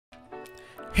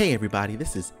Hey everybody,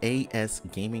 this is AS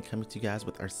Gaming coming to you guys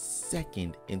with our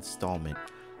second installment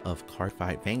of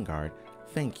Cardfight Vanguard.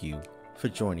 Thank you for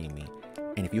joining me.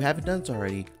 And if you haven't done so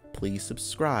already, please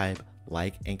subscribe,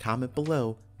 like, and comment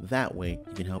below. That way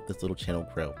you can help this little channel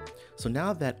grow. So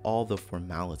now that all the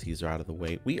formalities are out of the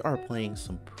way, we are playing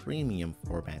some premium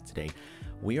format today.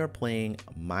 We are playing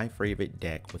my favorite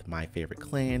deck with my favorite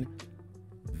clan,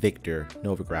 Victor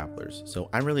Nova Grapplers. So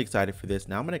I'm really excited for this.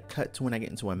 Now I'm going to cut to when I get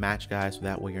into a match, guys, so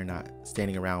that way you're not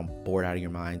standing around bored out of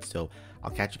your mind. So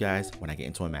I'll catch you guys when I get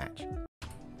into a match.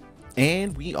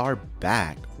 And we are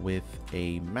back with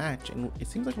a match, and it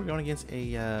seems like we're going against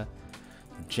a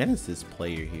Genesis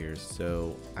player here.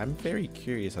 So I'm very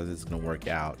curious how this is going to work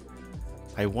out.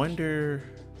 I wonder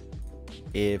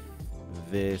if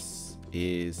this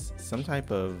is some type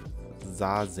of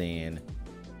Zazan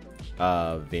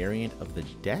variant of the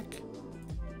deck,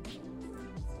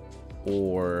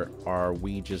 or are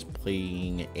we just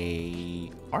playing a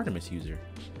Artemis user?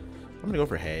 I'm gonna go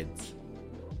for heads,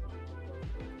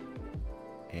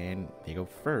 and they go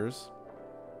first.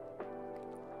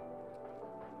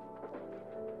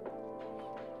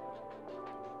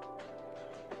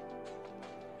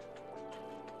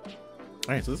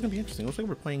 All right, so this is gonna be interesting. Looks like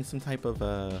we're playing some type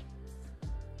of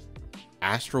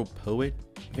Astral Poet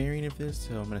variant of this,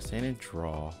 so I'm gonna stand and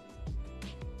draw.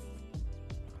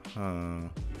 We're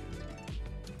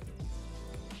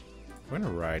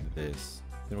gonna ride this,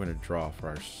 then we're gonna draw for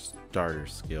our starter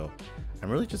skill. I'm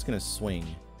really just gonna swing.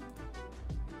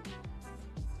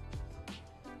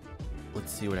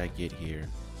 Let's see what I get here.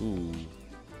 Ooh,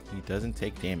 he doesn't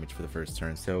take damage for the first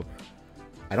turn, so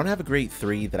I don't have a great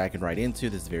 3 that I can ride into.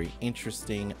 This is very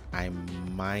interesting. I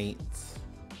might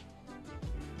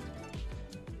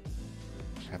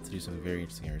have to do something very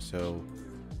interesting here. So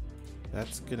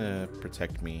that's gonna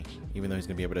protect me, even though he's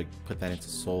gonna be able to put that into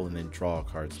soul and then draw a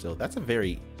card still. That's a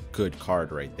very good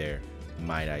card right there,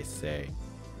 might I say.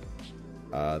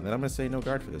 Then I'm gonna say no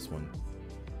guard for this one.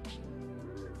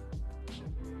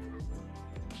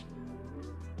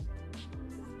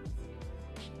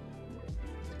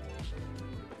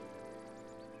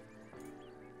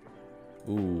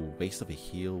 Ooh, waste of a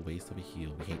heal, waste of a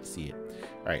heal. We hate to see it.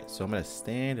 All right, so I'm gonna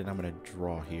stand and I'm gonna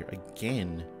draw here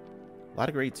again. A lot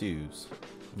of grade 2s.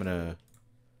 I'm gonna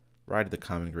ride the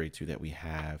common grade 2 that we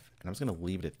have, and I'm just gonna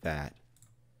leave it at that.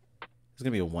 It's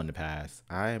gonna be a 1 to pass.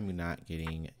 I am not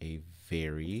getting a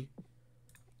very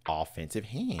offensive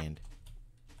hand.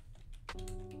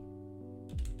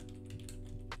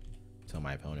 Tell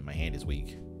my opponent my hand is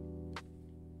weak.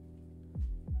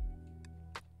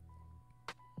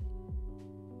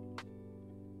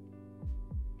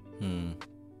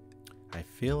 I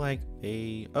feel like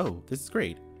oh, this is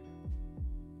great.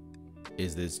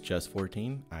 Is this just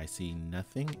 14? I see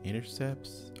nothing.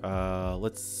 Intercepts.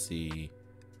 Let's see.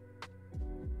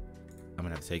 I'm gonna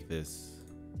have to take this.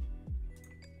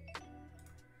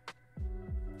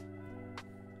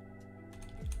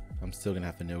 I'm still gonna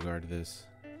have to no guard this.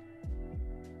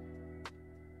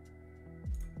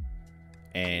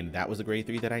 And that was a grade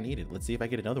 3 that I needed. Let's see if I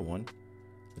get another one.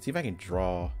 Let's see if I can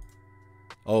draw.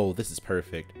 Oh, this is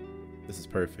perfect. This is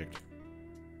perfect.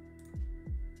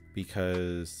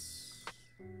 Because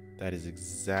that is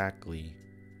exactly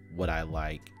what I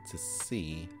like to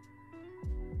see.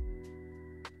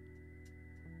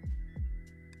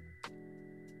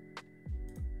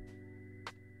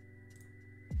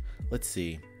 Let's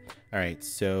see. All right,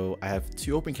 so I have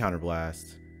 2 open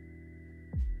counterblast.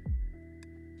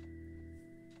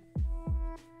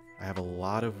 I have a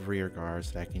lot of rear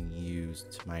guards that I can use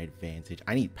to my advantage.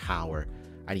 I need power.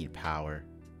 I need power.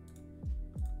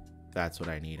 That's what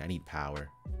I need. I need power.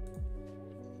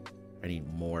 I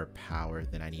need more power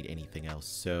than I need anything else.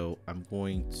 So I'm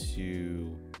going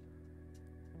to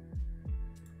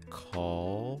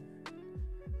call.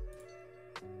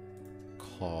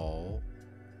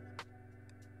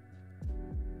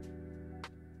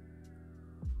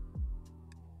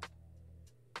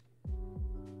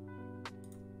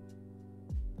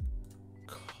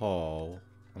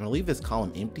 I'm gonna leave this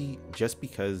column empty just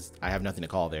because I have nothing to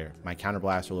call there. My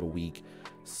counterblasts are a little weak,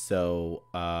 so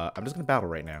I'm just gonna battle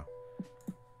right now.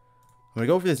 I'm gonna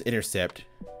go for this intercept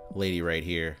lady right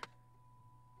here.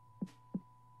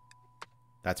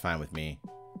 That's fine with me.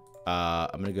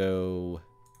 I'm gonna go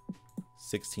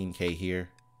 16k here,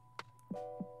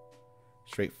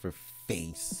 straight for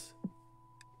face.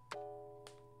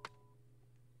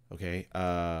 Okay,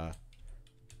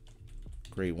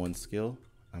 grade 1 skill.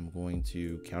 I'm going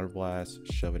to counterblast,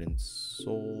 shove it in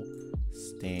soul,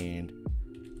 stand,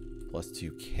 plus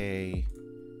 2k,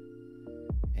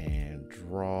 and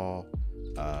draw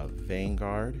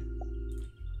Vanguard.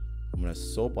 I'm gonna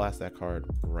Soul Blast that card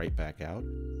right back out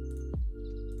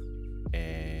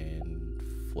and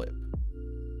flip.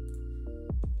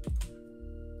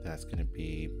 That's gonna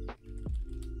be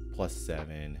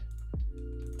 +7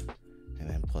 and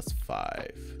then +5.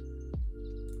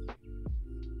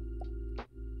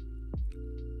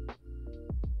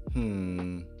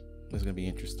 This is gonna be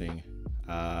interesting.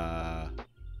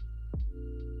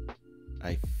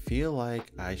 I feel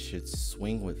like I should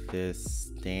swing with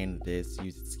this, stand this,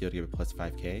 use its skill to give it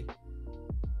 +5k,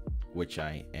 which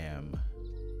I am.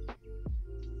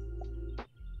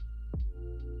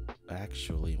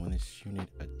 Actually, when this unit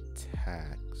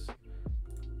attacks,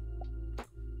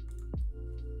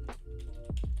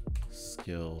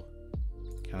 skill,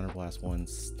 counterblast 1,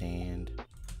 stand.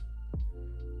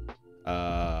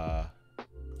 I'm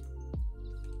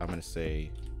gonna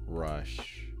say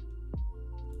rush,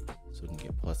 so we can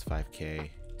get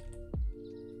 +5k.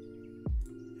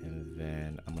 And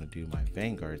then I'm gonna do my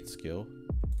Vanguard skill.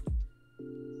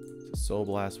 So Soul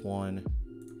Blast 1.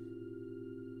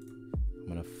 I'm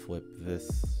gonna flip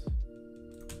this,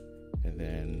 and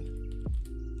then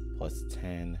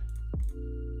 +10,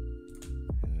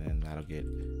 and then that'll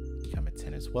become a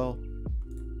 10 as well.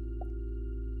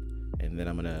 And then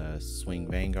I'm gonna swing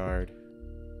Vanguard.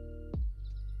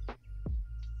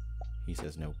 He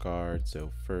says no guard,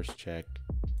 so first check,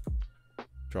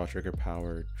 draw trigger,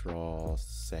 power, draw,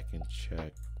 second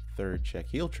check, third check,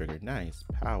 heal trigger, nice,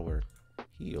 power,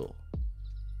 heal.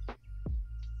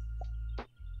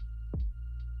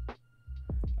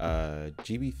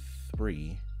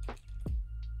 GB3,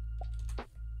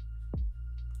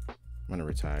 I'm gonna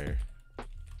retire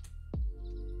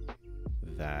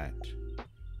that,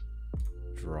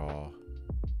 draw,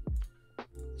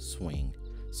 swing.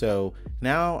 So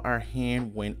now our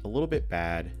hand went a little bit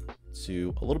bad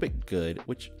to a little bit good,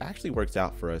 which actually works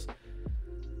out for us.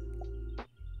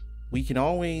 We can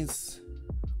always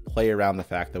play around the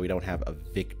fact that we don't have a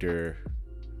Victor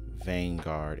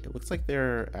Vanguard. It looks like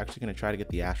they're actually going to try to get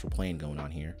the Astral Plane going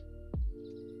on here.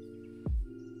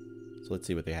 So let's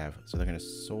see what they have. So they're going to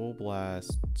Soul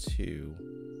Blast 2,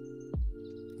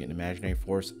 get an Imaginary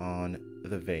Force on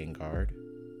the Vanguard.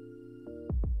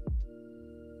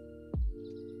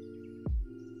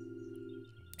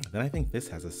 Then I think this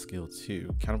has a skill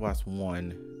too. Counterblast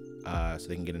 1, so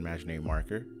they can get an Imaginary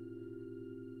Marker.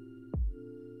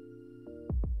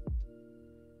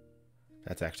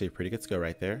 That's actually a pretty good skill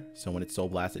right there. So when it's Soul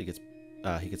Blasted, he gets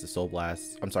a Soul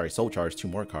Blast. I'm sorry, Soul Charge 2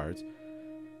 more cards.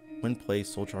 When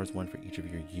placed, Soul Charge 1 for each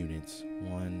of your units.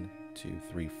 1, 2,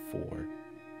 3, 4.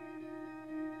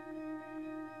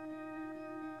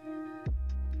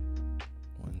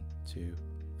 1, 2,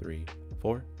 3,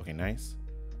 4. Okay, nice.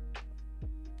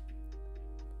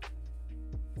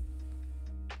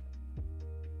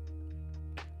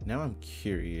 Now I'm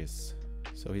curious.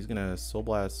 So he's gonna Soul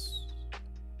Blast.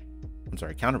 I'm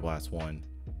sorry, Counterblast 1.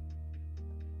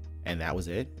 And that was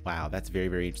it? Wow, that's very,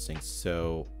 very interesting.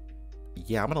 So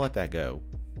yeah, I'm gonna let that go.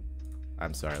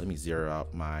 I'm sorry, let me zero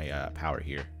out my power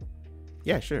here.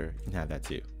 Yeah, sure, you can have that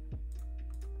too.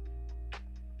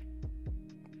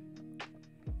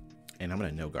 And I'm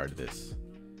gonna no guard this.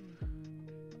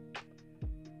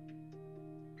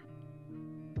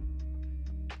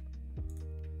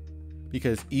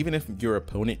 Because even if your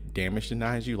opponent damage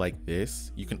denies you like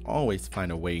this, you can always find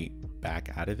a way back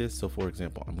out of this. So for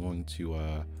example, I'm going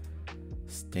to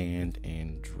stand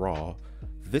and draw.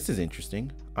 This is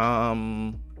interesting. I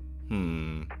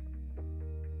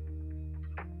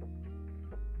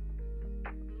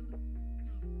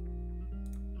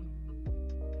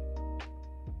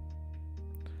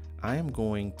am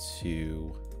going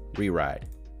to reride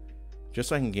just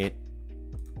so I can get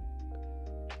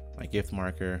my gift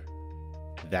marker.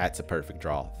 That's a perfect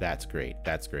draw. That's great.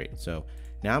 That's great. So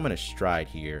now I'm going to stride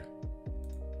here.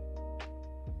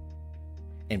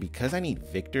 And because I need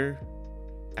Victor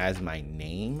as my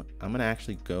name, I'm going to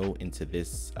actually go into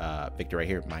this Victor right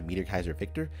here, my Meteor Kaiser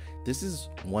Victor. This is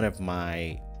one of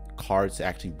my cards to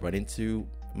actually run into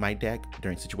my deck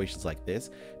during situations like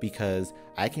this, because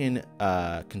I can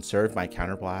conserve my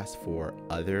counterblast for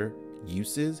other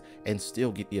uses and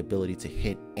still get the ability to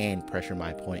hit and pressure my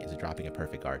opponent into dropping a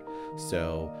perfect card.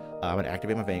 So I'm gonna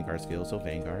activate my Vanguard skill. So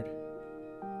Vanguard,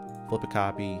 flip a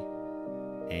copy,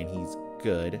 and he's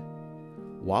good.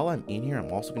 While I'm in here,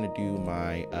 I'm also gonna do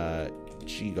my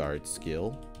G-Guard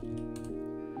skill.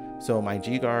 So my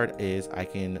G-Guard is I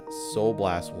can Soul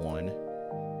Blast 1,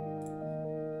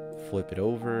 flip it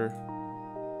over,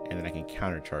 and then I can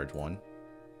countercharge 1.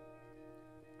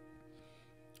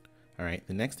 All right,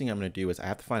 the next thing I'm gonna do is I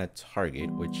have to find a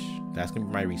target, which that's gonna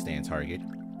be my restand target.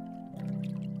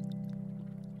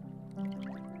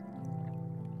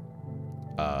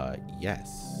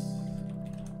 Yes.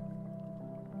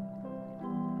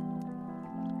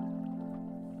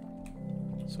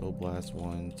 Soul Blast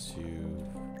 1 to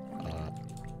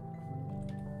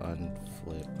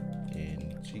unflip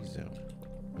in G zone.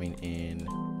 I mean in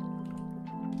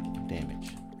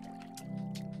damage.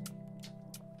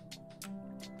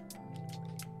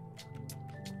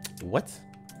 What?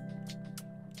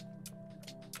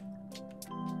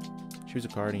 Choose a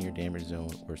card in your damage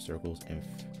zone or circles and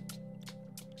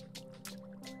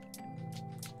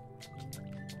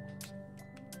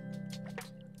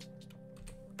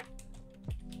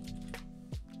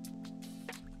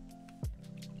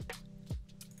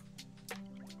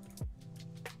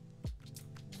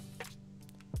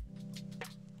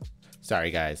sorry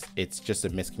guys, it's just a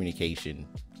miscommunication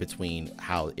between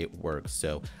how it works.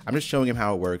 So I'm just showing him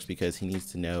how it works because he needs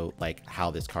to know like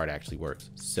how this card actually works.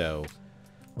 So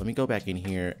let me go back in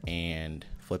here and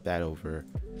flip that over.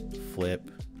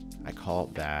 Flip, I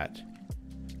called that.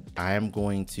 I am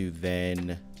going to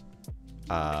then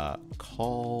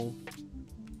call.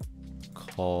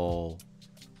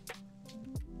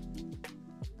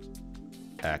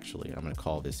 Actually, I'm gonna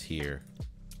call this here.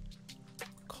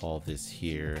 Call this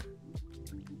here.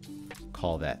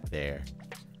 Call that there.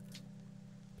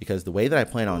 Because the way that I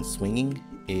plan on swinging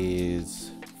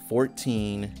is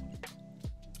 14,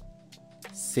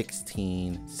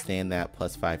 16, stand that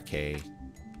plus 5k,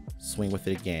 swing with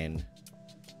it again,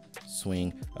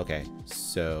 swing. Okay,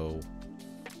 so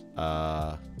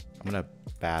I'm gonna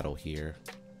battle here.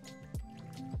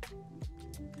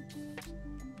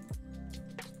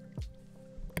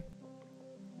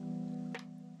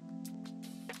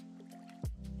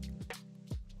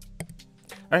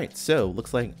 All right, so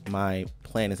looks like my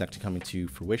plan is actually coming to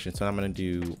fruition. So I'm gonna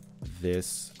do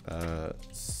this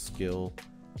skill,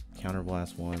 counter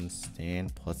blast 1,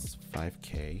 stand plus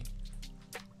 5k,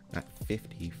 not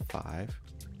 55.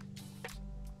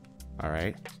 All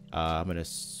right, I'm gonna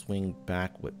swing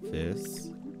back with this.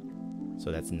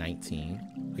 So that's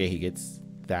 19. Okay, he gets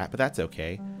that, but that's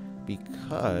okay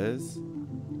because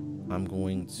I'm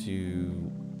going to,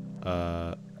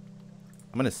 I'm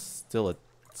gonna still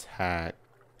attack.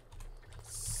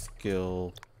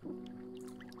 Skill,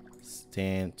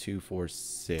 stand 2, 4,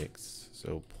 6.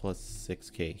 So plus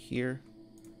 6k here,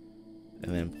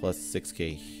 and then plus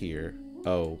 6k here.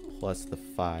 Oh, plus the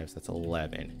 5s, that's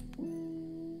 11.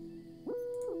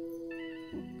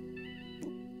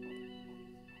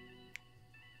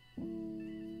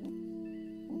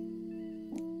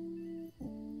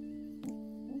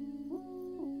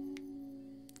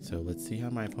 So let's see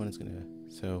how my opponent's gonna.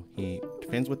 So he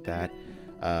defends with that.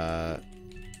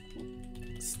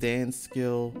 Stand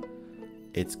skill,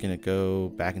 it's gonna go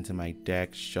back into my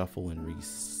deck, shuffle and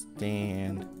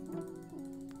restand.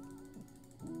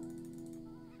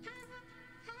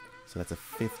 So that's a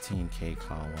 15k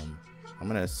column. I'm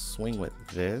gonna swing with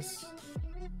this.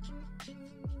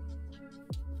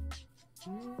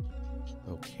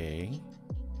 Okay.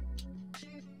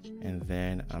 And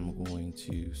then I'm going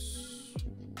to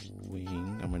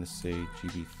swing. I'm gonna say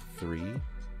GB3.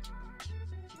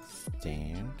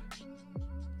 Stand.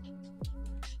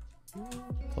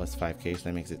 Plus 5k, so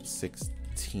that makes it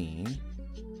 16.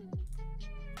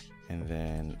 And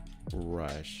then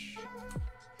rush.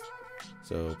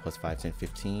 So plus 5, 10,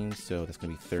 15. So that's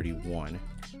gonna be 31.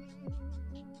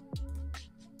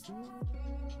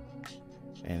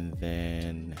 And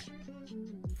then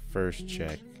first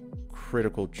check,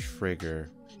 critical trigger.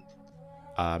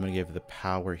 I'm gonna give the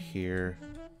power here.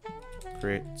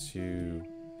 Crit to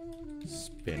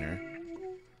spinner.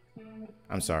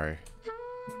 I'm sorry.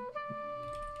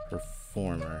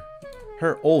 Performer.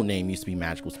 Her old name used to be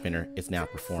Magical Spinner. It's now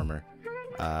Performer.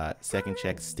 Second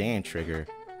check, stand trigger.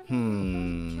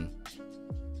 I'm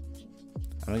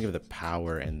gonna give the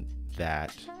power and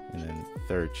that. And then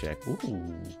third check.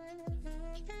 Ooh.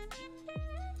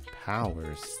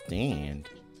 Power, stand.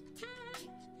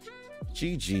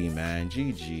 GG, man.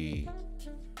 GG.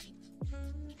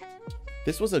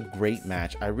 This was a great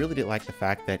match. I really did like the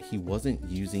fact that he wasn't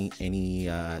using any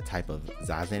type of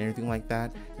Zazen or anything like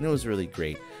that. And it was really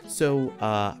great. So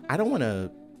I don't want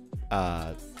to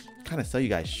kind of sell you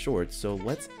guys short. So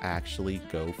let's actually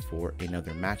go for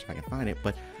another match if I can find it.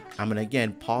 But I'm going to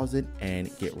again pause it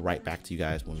and get right back to you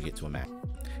guys when we get to a match.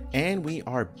 And we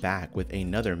are back with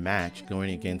another match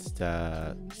going against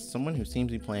someone who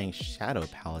seems to be playing Shadow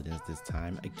Paladins this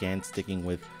time. Again, sticking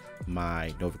with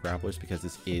my Nova Grapplers because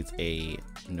this is a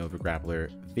Nova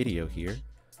Grappler video here.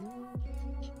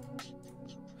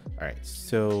 Alright,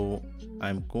 so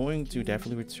I'm going to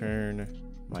definitely return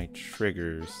my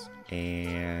triggers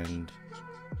and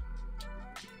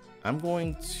I'm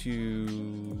going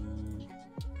to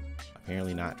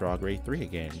apparently not draw grade 3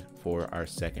 again for our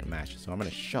second match. So I'm going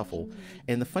to shuffle.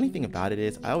 And the funny thing about it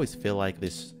is I always feel like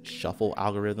this shuffle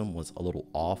algorithm was a little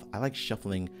off. I like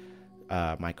shuffling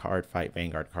my Cardfight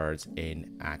Vanguard cards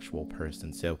in actual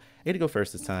person. So I get to go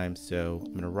first this time. So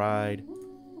I'm going to ride.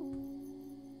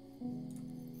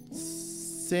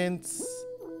 Since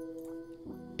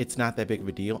it's not that big of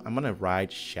a deal, I'm going to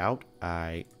ride Shout.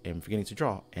 I am forgetting to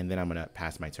draw, and then I'm going to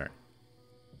pass my turn.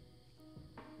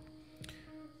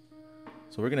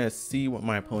 So we're going to see what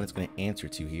my opponent's going to answer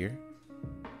to here.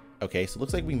 Okay, so it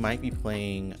looks like we might be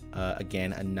playing,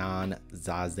 again, a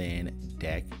non-Zazen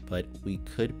deck, but we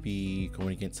could be going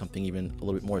against something even a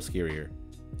little bit more scarier,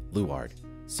 Luard.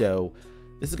 So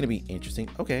this is going to be interesting.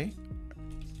 Okay,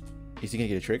 is he going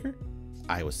to get a trigger?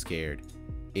 I was scared.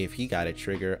 If he got a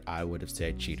trigger, I would have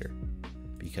said cheater,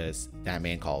 because that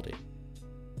man called it.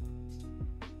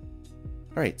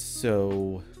 All right,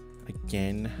 so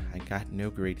again, I got no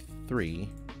grade 3.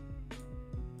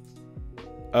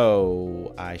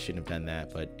 Oh, I shouldn't have done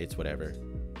that, but it's whatever.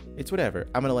 It's whatever.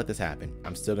 I'm gonna let this happen.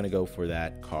 I'm still gonna go for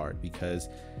that card because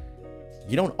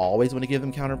you don't always want to give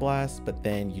them counterblast, but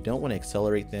then you don't want to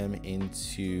accelerate them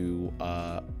into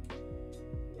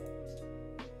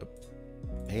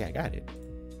hey, I got it.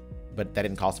 But that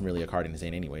didn't cost him really a card in his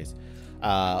hand anyways.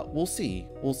 We'll see,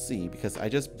 because I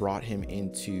just brought him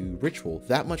into Ritual,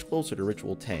 that much closer to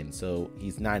Ritual 10, so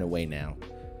he's 9 away now.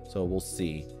 So we'll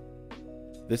see.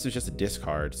 This is just a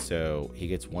discard, so he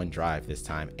gets 1 drive this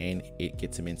time, and it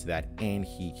gets him into that, and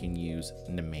he can use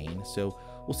the main. So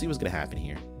we'll see what's gonna happen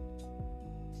here.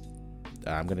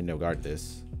 I'm gonna no guard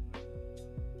this.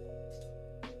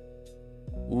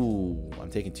 Ooh, I'm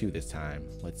taking 2 this time.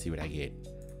 Let's see what I get.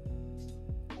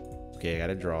 Okay, I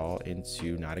gotta draw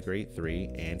into not a grade 3,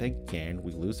 and again,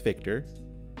 we lose Victor.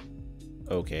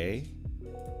 Okay.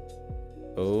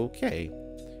 Okay.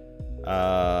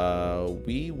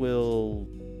 We will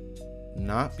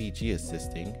not be G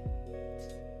assisting.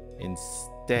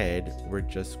 Instead, we're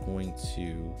just going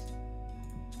to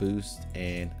boost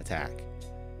and attack.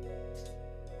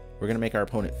 We're gonna make our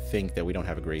opponent think that we don't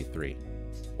have a grade 3.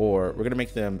 Or we're gonna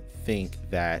make them think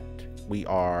that we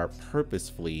are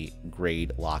purposefully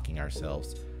grade locking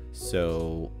ourselves,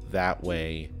 so that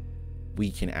way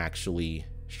we can actually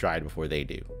stride before they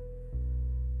do.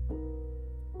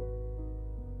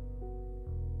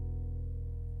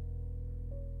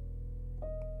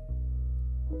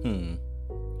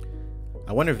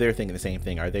 I wonder if they're thinking the same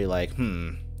thing. Are they like,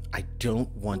 I don't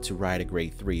want to ride a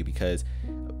grade 3 because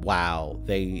wow,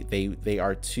 they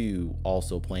are too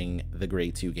also playing the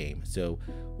grade 2 game. So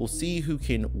we'll see who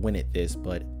can win at this,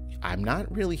 but I'm not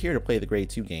really here to play the grade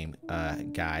 2 game,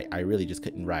 guy. I really just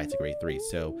couldn't ride to grade 3.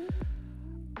 So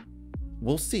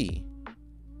we'll see.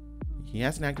 He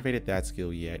hasn't activated that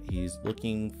skill yet. He's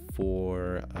looking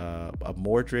for a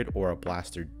Mordred or a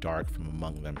Blaster Dark from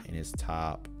among them in his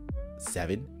top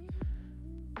 7.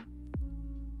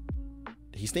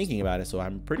 He's thinking about it, so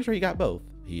I'm pretty sure he got both.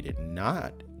 He did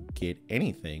not get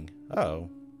anything. Oh.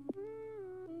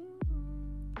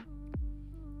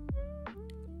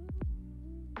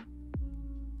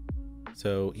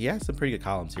 So he has some pretty good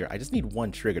columns here. I just need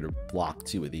 1 trigger to block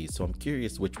 2 of these, so I'm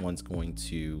curious which one's going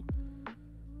to...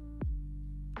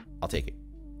 I'll take it.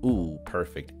 Ooh,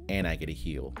 perfect. And I get a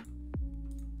heal.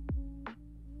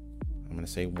 I'm gonna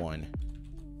say 1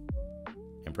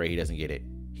 and pray he doesn't get it.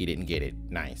 He didn't get it.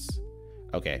 Nice.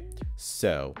 Okay,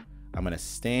 so I'm gonna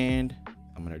stand,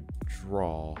 I'm gonna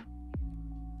draw,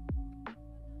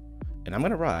 and I'm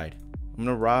gonna ride.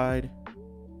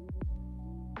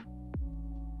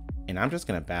 And I'm just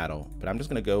gonna battle, but I'm just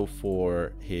gonna go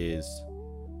for his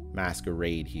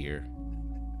Masquerade here.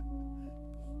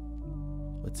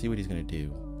 Let's see what he's gonna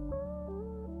do.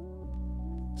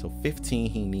 So 15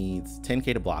 he needs,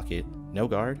 10k to block it. No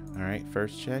guard. All right,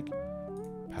 first check.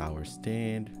 Power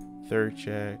stand. Third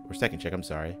check, or second check, I'm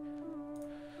sorry.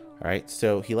 All right,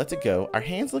 so he lets it go. Our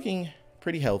hand's looking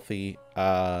pretty healthy.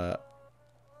 I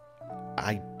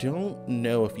don't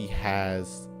know if he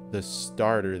has the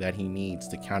starter that he needs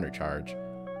to countercharge,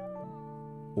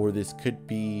 or this could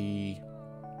be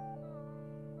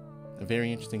a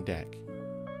very interesting deck.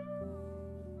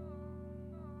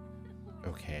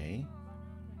 Okay.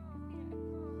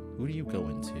 Who do you go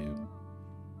into?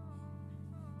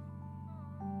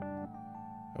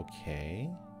 Okay.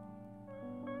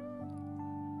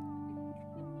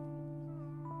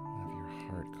 One of your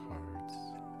heart cards.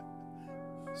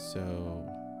 So,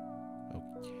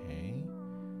 okay.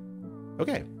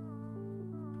 Okay.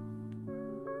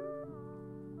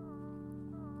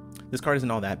 This card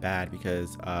isn't all that bad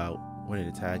because when it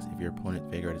attacks, if your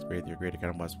opponent Vanguard is greater than your greater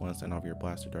counter blast 1, send off your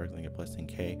blaster dark and get plus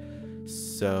 10k.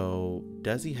 So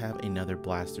does he have another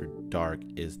blaster dark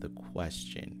is the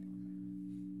question.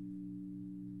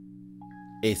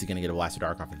 Is he gonna get a blaster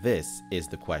dark off of this is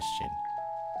the question.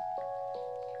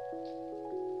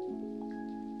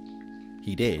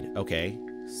 He did. Okay,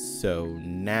 so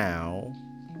now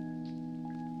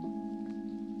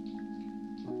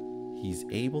he's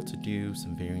able to do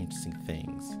some very interesting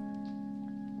things.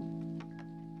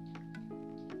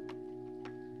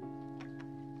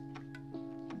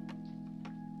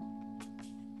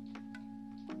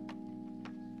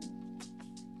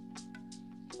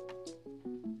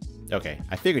 Okay,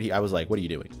 I figured I was like, what are you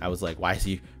doing? I was like, why is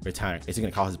he retiring? Is he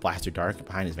gonna call his blaster dark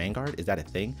behind his Vanguard? Is that a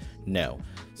thing? No.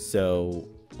 So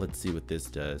let's see what this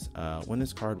does. When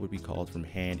this card would be called from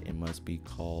hand, it must be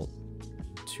called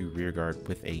to rearguard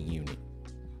with a unit.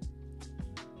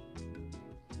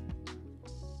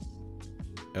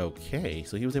 Okay,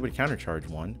 so he was able to countercharge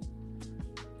one.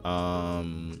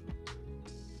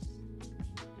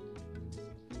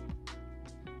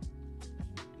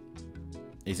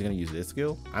 Is he going to use this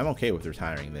skill? I'm okay with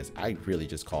retiring this. I really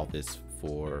just called this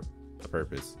for a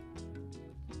purpose.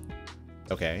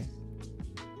 Okay.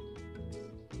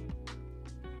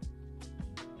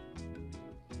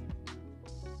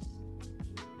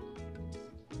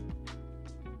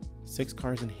 Six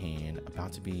cards in hand,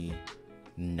 about to be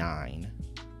 9.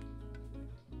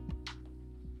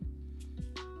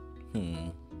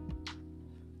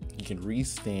 He can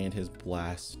restand his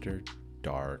blaster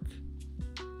dark.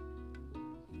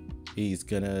 He's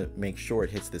gonna make sure it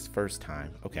hits this first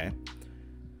time. Okay.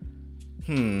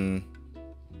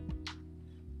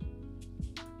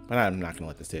 But I'm not gonna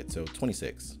let this hit. So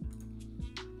 26.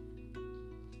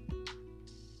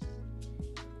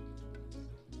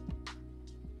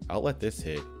 I'll let this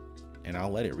hit, and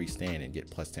I'll let it restand and get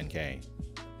plus 10k,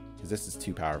 because this is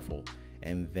too powerful.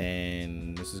 And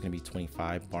then this is gonna be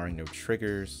 25, barring no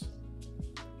triggers.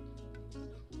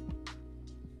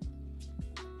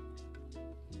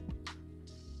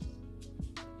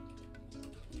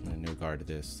 No guard to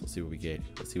this. Let's see what we get.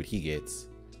 Let's see what he gets.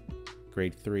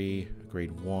 Grade 3,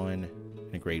 grade 1,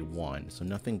 and a grade 1. So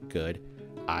nothing good.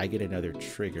 I get another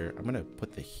trigger. I'm gonna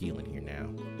put the heal in here now.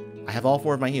 I have all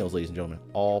 4 of my heals, ladies and gentlemen.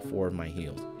 All 4 of my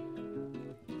heals.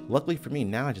 Luckily for me,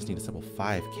 now I just need a simple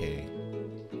 5k.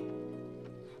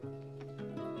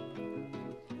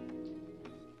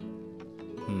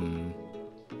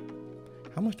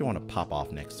 How much do I want to pop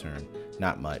off next turn?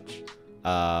 Not much.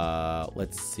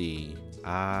 Let's see.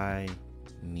 I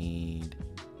need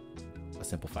a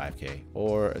simple 5k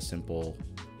or a simple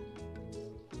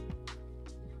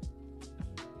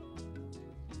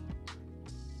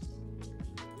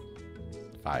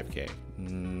 5k.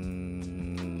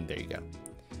 There you go.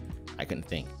 I couldn't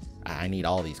think. I need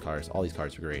all these cards. All these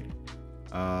cards are great.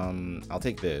 I'll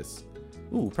take this.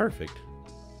 Ooh, perfect.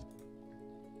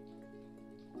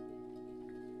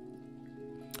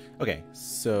 Okay,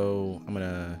 so I'm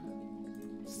gonna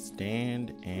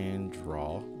stand and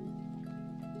draw.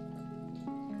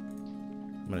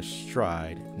 I'm gonna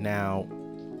stride. Now,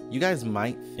 you guys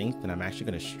might think that I'm actually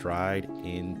gonna stride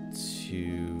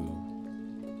into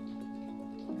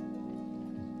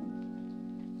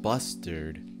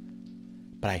Bustard,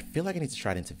 but I feel like I need to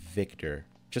stride into Victor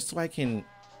just so I can.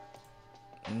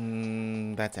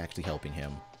 That's actually helping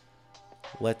him.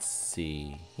 Let's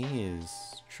see. He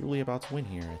is truly about to win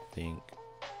here, I think.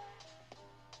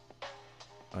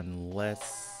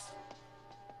 Unless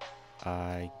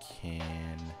I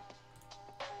can.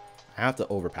 I have to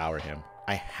overpower him.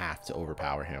 I have to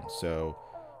overpower him. So,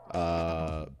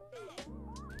 I'm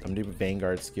gonna do a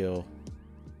Vanguard skill.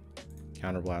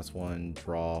 Counterblast 1,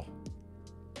 draw.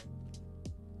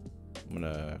 I'm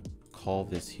gonna call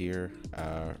this here.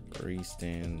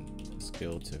 Restand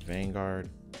skill to Vanguard.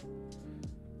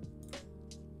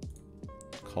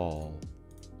 Call.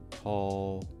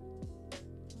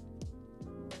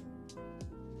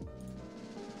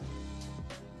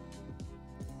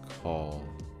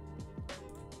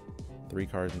 3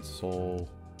 cards in soul.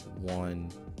 1,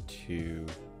 2.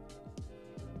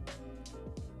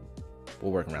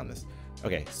 We'll work around this.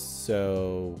 Okay,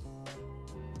 so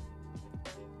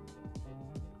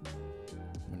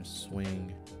I'm gonna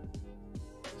swing.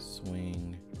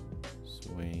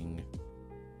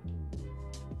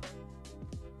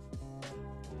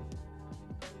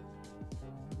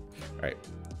 All right.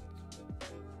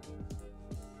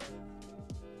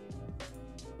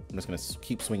 I'm just gonna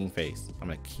keep swinging face. I'm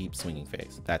gonna keep swinging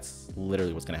face. That's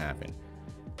literally what's gonna happen.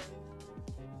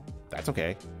 That's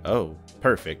okay. Oh,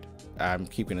 perfect. I'm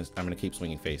gonna keep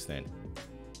swinging face then.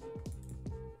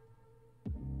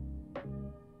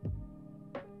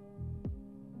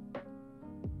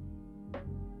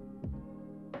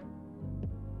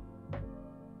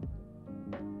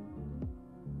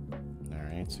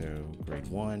 So grade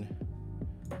 1,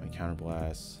 my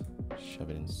counterblast, shove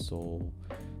it in soul,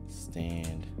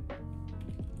 stand,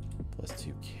 plus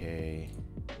 2k,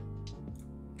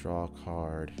 draw a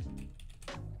card,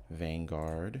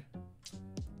 Vanguard,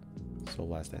 soul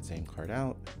blast that same card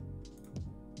out.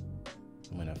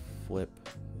 I'm gonna flip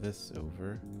this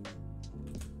over,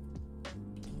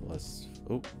 plus,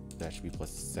 oh, that should be plus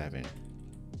 7.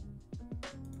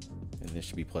 And this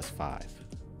should be plus 5.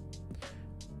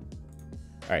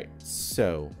 All right,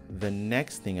 so the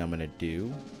next thing I'm gonna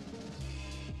do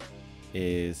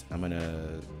is I'm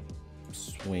gonna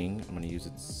swing. I'm gonna use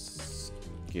its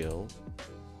skill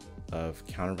of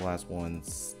counterblast 1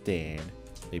 stand.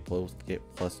 They both get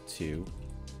plus 2,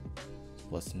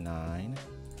 plus 9,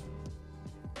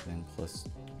 then plus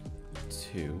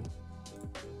 2.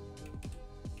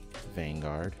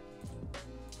 Vanguard.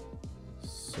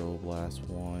 Soul Blast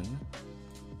 1.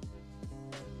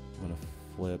 I'm gonna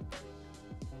flip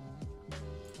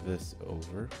this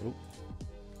over. Oop.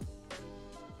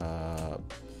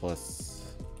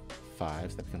 Plus 5,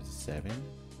 so that becomes a 7.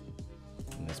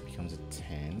 And this becomes a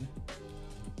 10.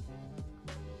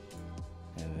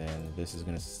 And then this is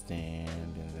gonna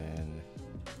stand, and then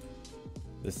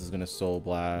this is gonna Soul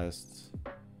Blast.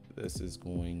 This is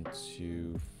going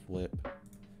to flip,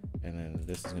 and then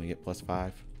this is gonna get plus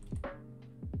 5.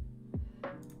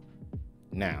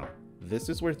 Now, this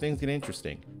is where things get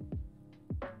interesting.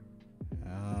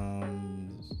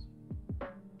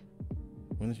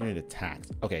 When this unit attacks.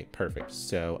 Okay, perfect.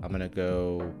 So I'm gonna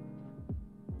go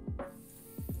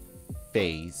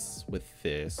face with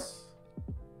this.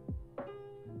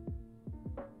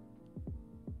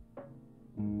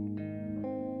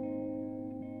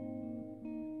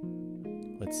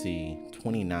 Let's see,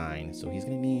 29. So he's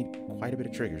gonna need quite a bit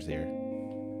of triggers there.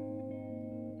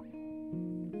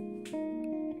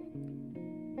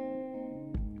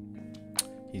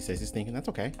 He says he's thinking. That's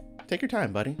okay. Take your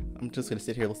time, buddy. I'm just gonna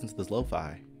sit here and listen to this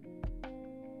lo-fi.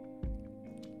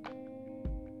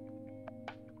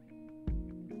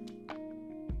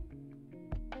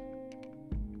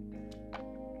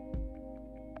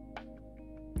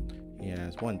 He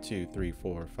has 1, 2, 3,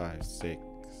 4, 5, 6.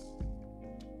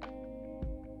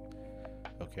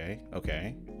 Okay,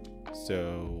 okay.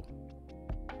 So,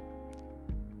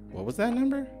 what was that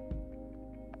number?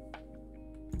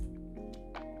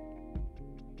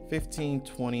 15,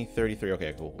 20, 33.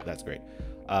 Okay, cool. That's great.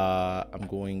 I'm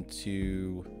going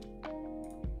to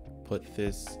put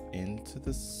this into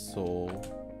the soul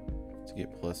to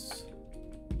get plus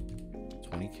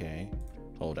 20k.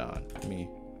 Hold on. Let me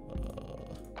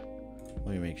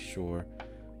make sure.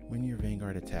 When your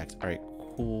Vanguard attacks. All right,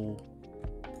 cool.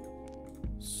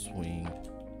 Swing.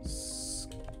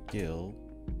 Skill.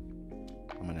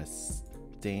 I'm gonna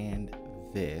stand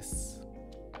this.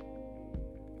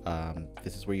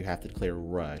 This is where you have to declare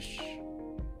rush.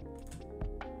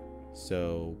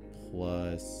 So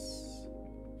plus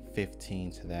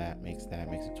 15 to that makes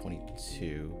it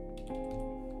 22.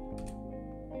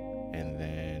 And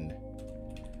then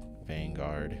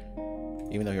Vanguard.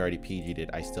 Even though he already PG'd it,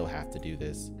 I still have to do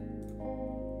this.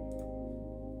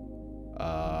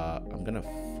 I'm gonna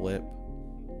flip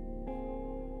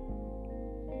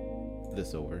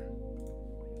this over.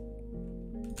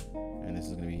 And this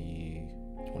is gonna be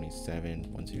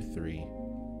 27, 1, 2, 3.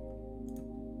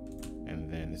 And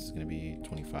then this is gonna be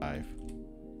 25.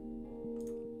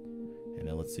 And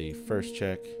then let's see, first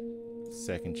check,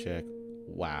 second check.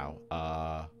 Wow.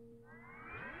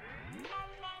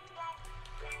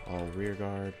 All rear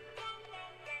guard.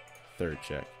 Third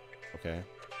check. Okay.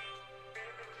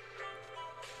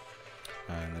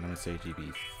 And then I'm gonna say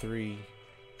GB3.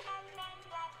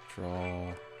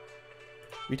 Draw.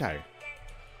 Retire.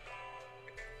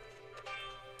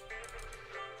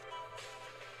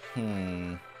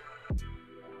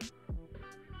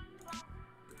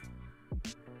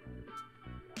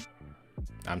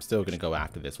 I'm still gonna go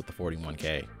after this with the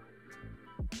 41k.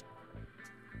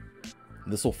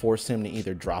 This will force him to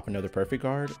either drop another perfect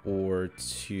guard or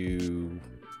to...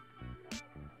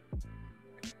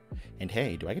 And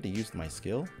hey, do I get to use my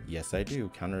skill? Yes, I do.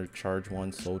 Counter charge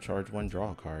 1, soul charge 1,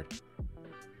 draw a card.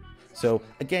 So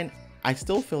again, I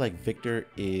still feel like Victor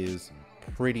is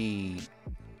pretty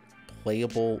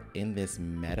playable in this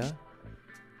meta.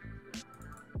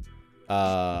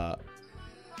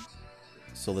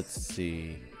 So let's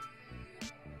see.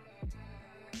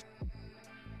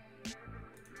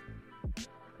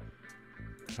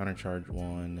 Counter charge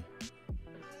 1,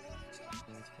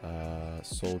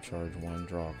 soul charge 1,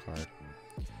 draw a card.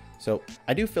 So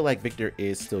I do feel like Victor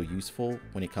is still useful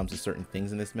when it comes to certain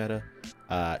things in this meta,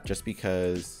 just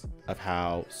because of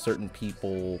how certain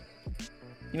people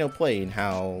you know, playing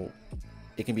how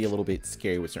it can be a little bit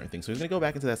scary with certain things. So he's going to go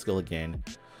back into that skill again.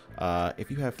 If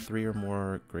you have 3 or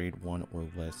more grade 1 or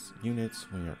less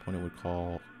units, when your opponent would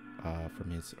call from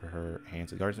his or her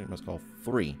hands, the guardsman must call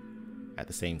 3 at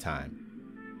the same time.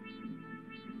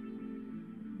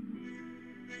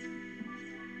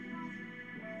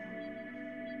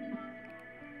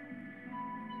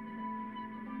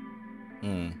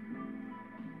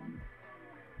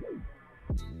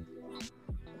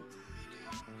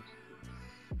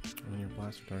 When your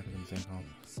blaster darker than the same column.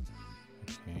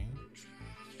 Okay.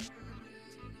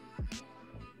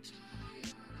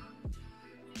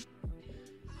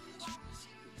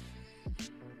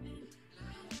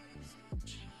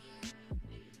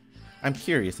 I'm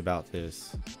curious about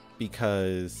this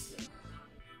because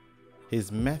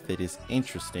his method is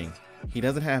interesting. He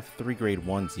doesn't have 3 grade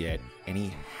 1s yet, and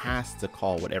he has to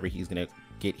call whatever he's going to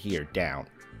get here down.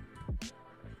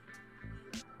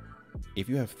 If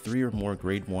you have 3 or more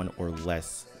grade 1 or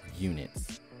less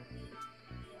units.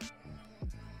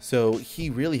 So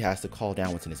he really has to call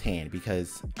down what's in his hand,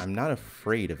 because I'm not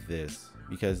afraid of this,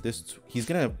 because he's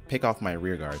going to pick off my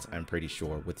rear guards, I'm pretty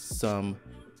sure, with some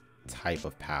type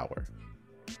of power.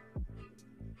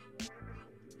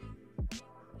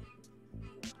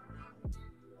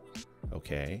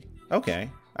 Okay. Okay.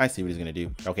 I see what he's going to do.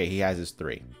 Okay, he has his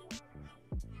 3.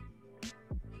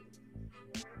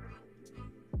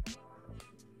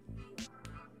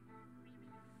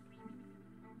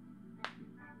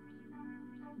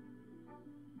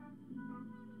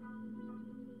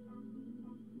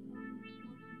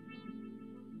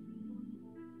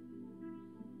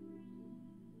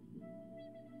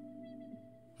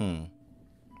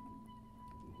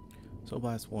 So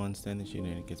blast 1, stand this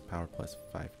unit, it gets power plus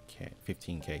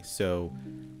 15k. So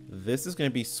this is going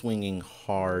to be swinging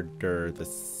harder the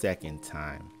second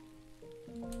time.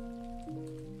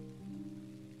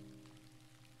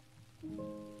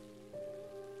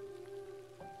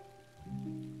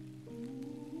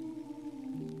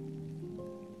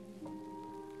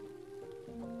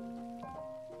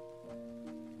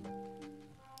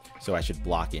 So I should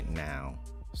block it now.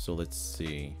 So let's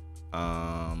see.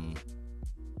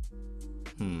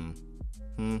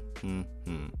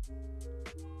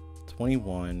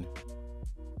 21.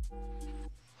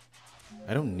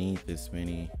 I don't need this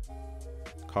many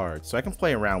cards, so I can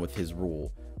play around with his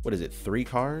rule. What is it, 3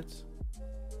 cards?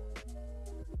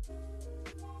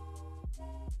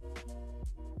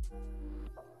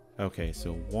 Okay,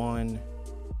 so 1,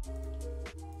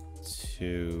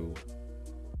 2,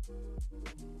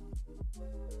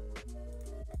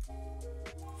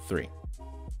 3.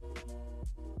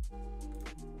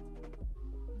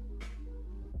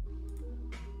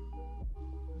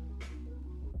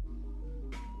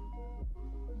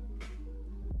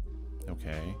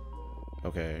 Okay.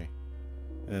 Okay.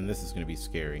 And then this is going to be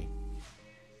scary.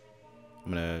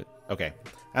 Okay.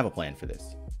 I have a plan for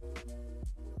this.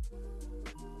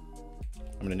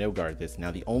 I'm going to no guard this.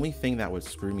 Now, the only thing that would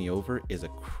screw me over is a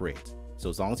crit. So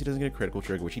as long as he doesn't get a critical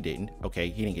trigger, which he didn't. Okay,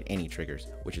 he didn't get any triggers,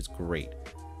 which is great.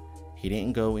 He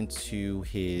didn't go into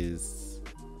his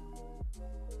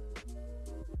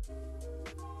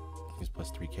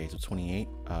plus 3k, so 28.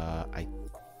 I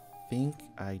think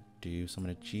I do, so I'm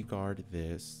going to G-guard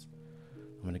this.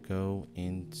 I'm going to go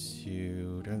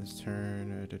into, during this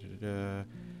turn,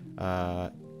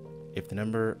 if the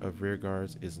number of rear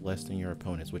guards is less than your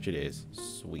opponent's, which it is,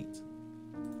 sweet.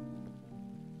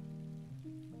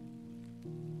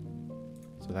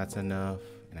 So that's enough,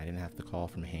 and I didn't have to call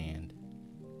from hand.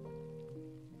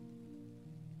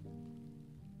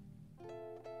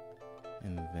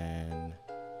 And then,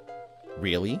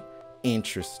 really?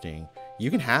 Interesting. You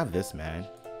can have this, man.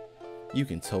 You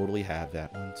can totally have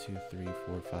that. 1, 2, 3,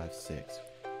 4, 5, 6.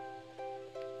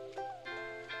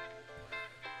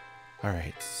 All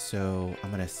right, so I'm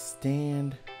gonna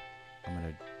stand. I'm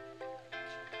gonna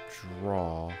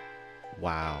draw.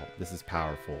 Wow, this is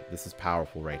powerful. This is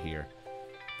powerful right here.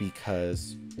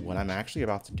 Because what I'm actually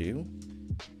about to do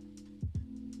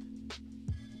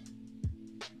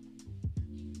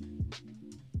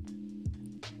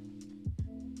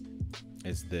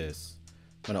is this.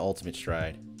 I'm gonna ultimate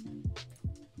stride.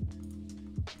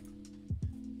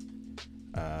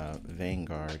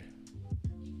 Vanguard.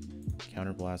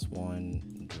 Counterblast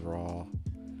 1, draw.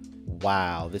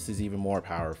 Wow, this is even more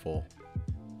powerful.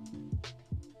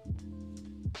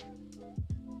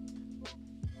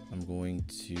 I'm going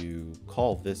to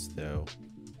call this though.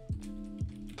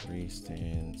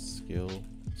 Restand skill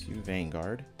to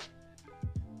Vanguard.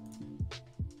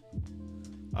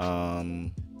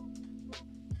 I'm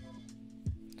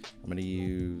gonna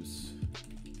use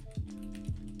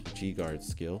G-guard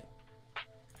skill.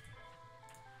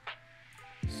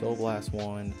 Soul Blast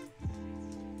 1.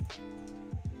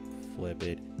 Flip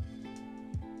it.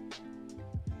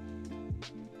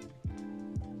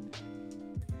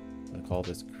 I'm gonna call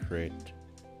this crit.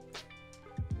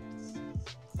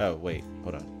 Oh, wait,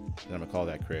 hold on. Then I'm gonna call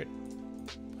that crit.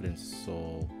 Put in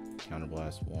Soul,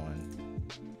 Counterblast 1.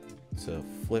 So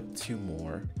flip 2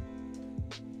 more.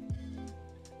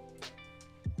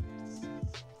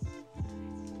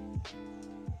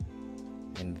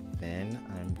 And then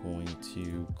I'm going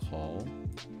to call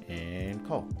and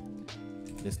call.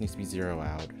 This needs to be 0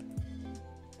 out.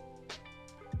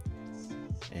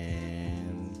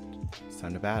 And it's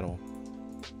time to battle.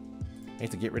 I need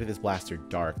to get rid of this Blaster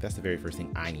Dark. That's the very first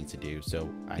thing I need to do. So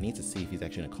I need to see if he's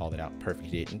actually gonna call that out. Perfect,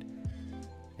 he didn't.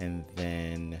 And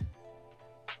then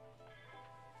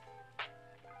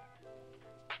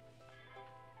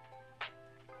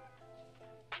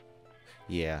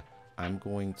yeah, I'm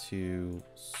going to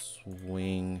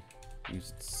swing,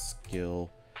 use skill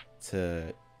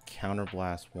to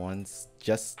counterblast once.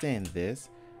 Just stand this.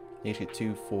 You get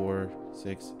 2, 4,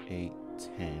 6, 8,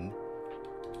 10.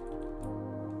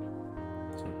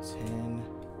 So 10,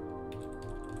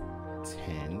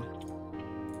 10.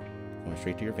 Going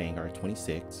straight to your Vanguard,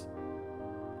 26.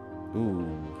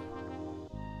 Ooh.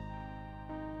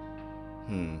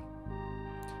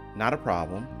 Not a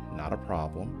problem. Not a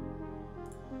problem.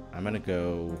 I'm gonna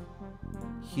go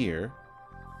here.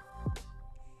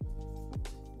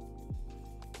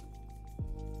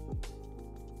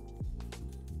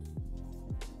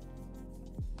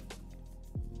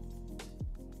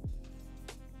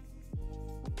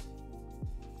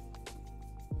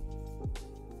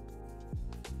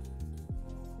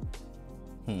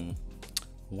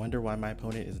 Wonder why my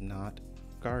opponent is not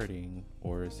guarding,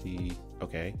 or is he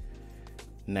okay?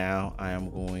 Now I am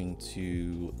going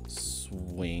to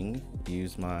swing,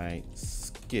 use my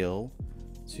skill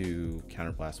to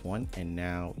counterblast 1, and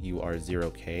now you are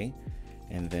 0k.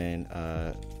 And then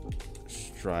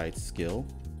stride skill.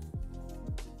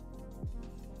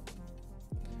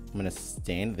 I'm gonna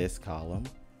stand this column,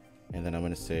 and then I'm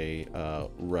gonna say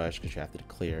rush because you have to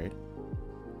declare it.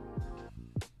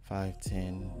 5,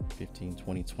 10, 15,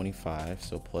 20, 25.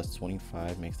 So plus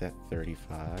 25 makes that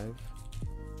 35.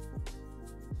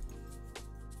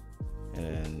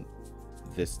 And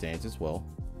this stands as well.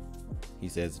 He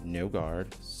says no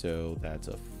guard, so that's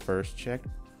a first check.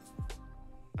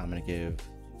 I'm gonna give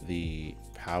the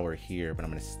power here, but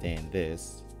I'm gonna stand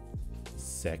this.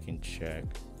 Second check,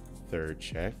 third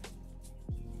check.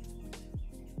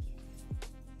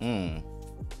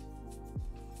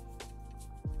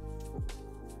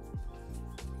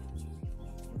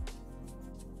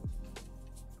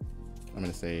 I'm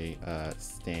gonna say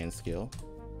stand skill.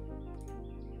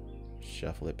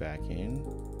 Shuffle it back in.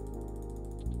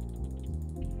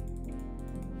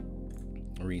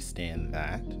 Restand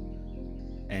that.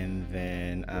 And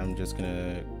then I'm just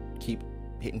gonna keep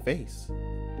hitting face.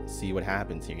 See what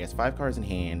happens here. He has 5 cards in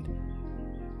hand.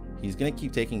 He's gonna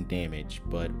keep taking damage,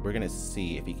 but we're gonna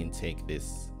see if he can take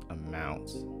this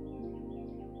amount.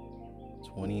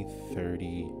 20,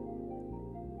 30.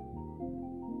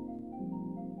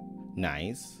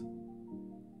 Nice.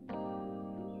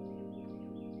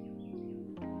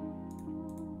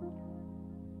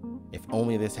 If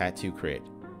only this had 2 crit.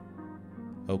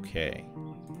 Okay.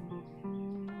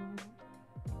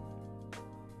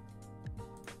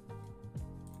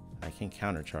 I can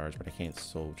counter charge, but I can't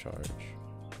soul charge.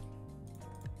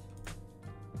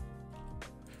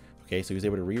 Okay, so he was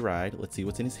able to re-ride. Let's see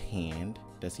what's in his hand.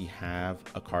 Does he have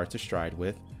a card to stride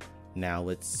with? Now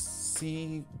let's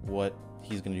see what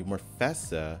he's gonna do.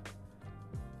 Morfessa.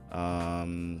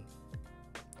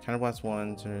 Counterblast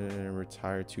 1 to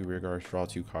retire 2 rear guards, draw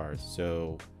 2 cards.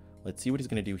 So let's see what he's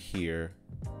gonna do here.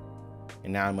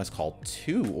 And now I must call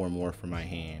 2 or more from my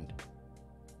hand.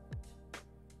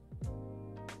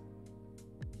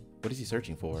 What is he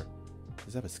searching for?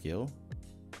 Does he have a skill?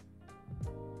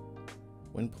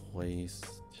 When placed.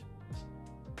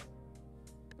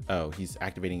 Oh, he's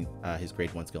activating his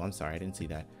grade 1 skill. I'm sorry, I didn't see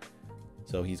that.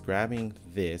 So he's grabbing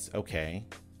this. Okay.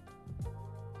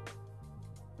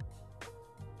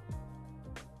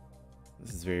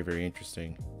 This is very, very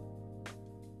interesting.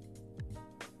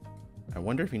 I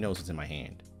wonder if he knows what's in my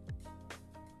hand.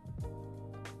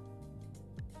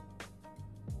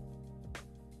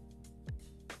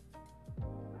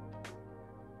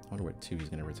 I wonder what 2 he's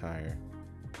going to retire.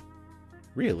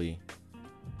 Really?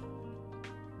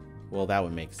 Well, that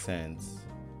would make sense.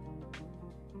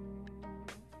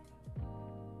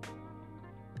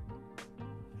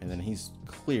 And then he's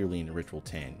clearly in Ritual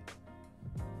 10,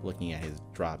 looking at his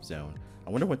drop zone. I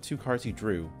wonder what 2 cards he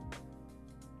drew.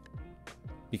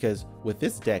 Because with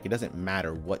this deck, it doesn't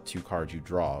matter what 2 cards you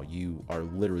draw. You are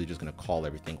literally just going to call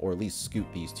everything, or at least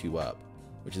scoop these 2 up,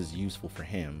 which is useful for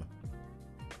him.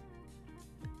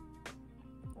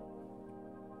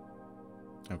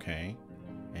 Okay,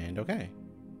 and okay.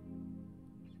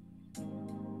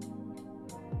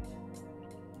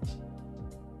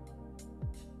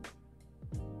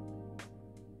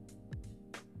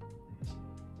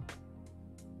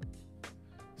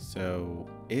 So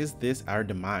is this our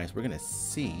demise? We're gonna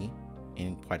see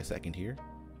in quite a second here.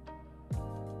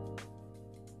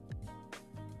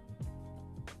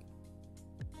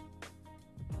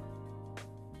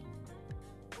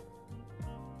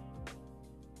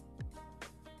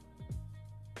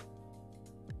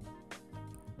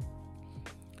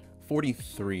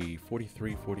 $43,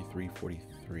 $43, $43,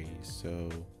 $43. So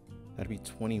that'd be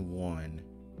 21.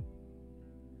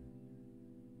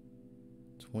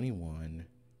 21.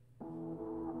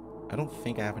 I don't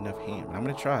think I have enough hand. I'm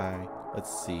gonna try.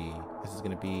 Let's see. This is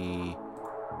gonna be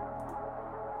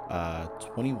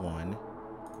 21,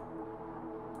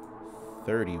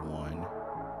 31,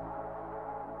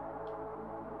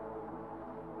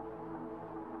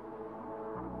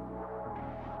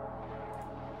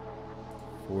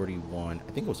 41.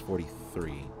 I think it was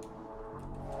 43.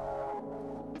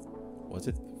 Was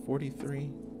it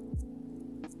 43?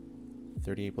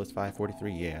 38 plus 5,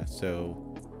 43. Yeah.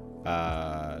 So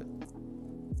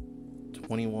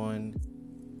 21.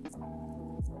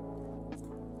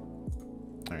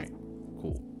 All right,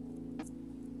 cool.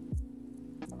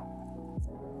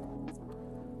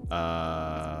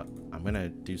 I'm gonna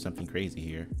do something crazy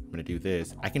here. I'm gonna do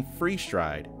this. I can free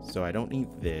stride, so I don't need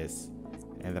this.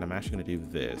 And then I'm actually gonna do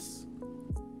this.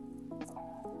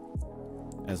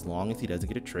 As long as he doesn't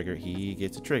get a trigger, he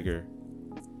gets a trigger.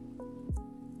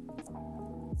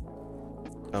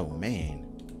 Oh man.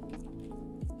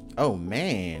 Oh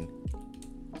man.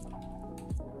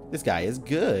 This guy is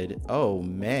good. Oh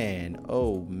man.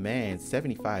 Oh man.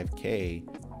 75k.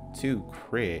 2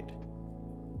 crit.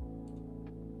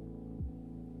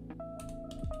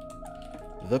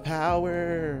 The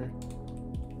power.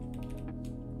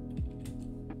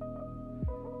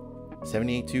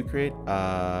 78 2 crit.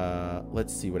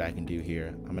 Let's see what I can do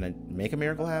here. I'm gonna make a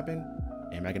miracle happen.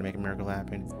 Am I gonna make a miracle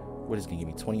happen? What is it gonna give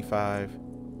me? 25,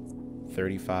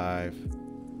 35,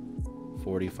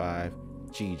 45.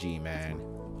 GG, man.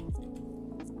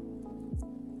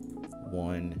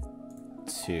 1,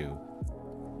 2.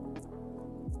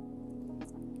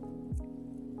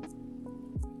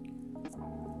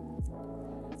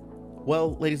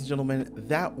 Well, ladies and gentlemen,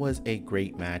 that was a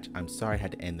great match. I'm sorry I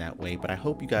had to end that way, but I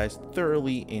hope you guys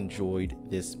thoroughly enjoyed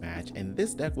this match. And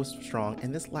this deck was strong,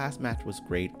 and this last match was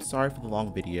great. Sorry for the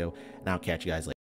long video, and I'll catch you guys later.